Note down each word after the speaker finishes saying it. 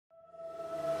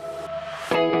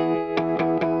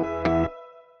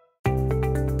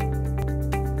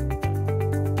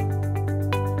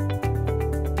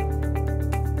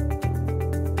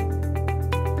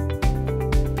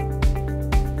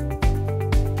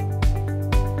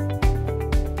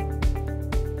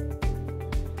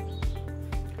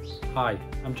Hi,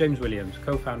 I'm James Williams,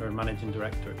 co-founder and Managing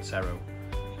Director at Sero.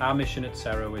 Our mission at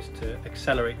Sero is to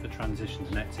accelerate the transition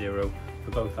to net zero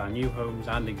for both our new homes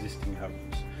and existing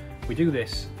homes. We do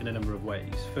this in a number of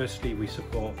ways. Firstly, we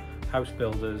support house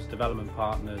builders, development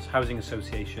partners, housing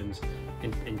associations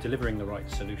in delivering the right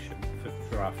solution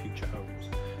for our future homes.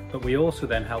 But we also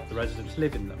then help the residents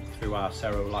live in them through our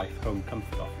Sero Life home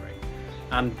comfort offering.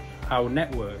 And our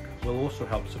network will also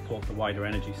help support the wider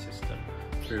energy system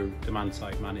through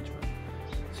demand-side management.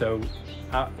 So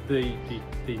the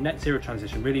net zero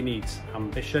transition really needs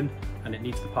ambition, and it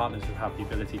needs the partners who have the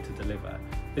ability to deliver.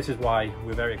 This is why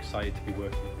we're very excited to be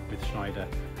working with Schneider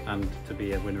and to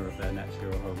be a winner of their net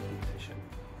zero home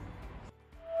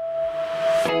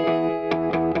competition.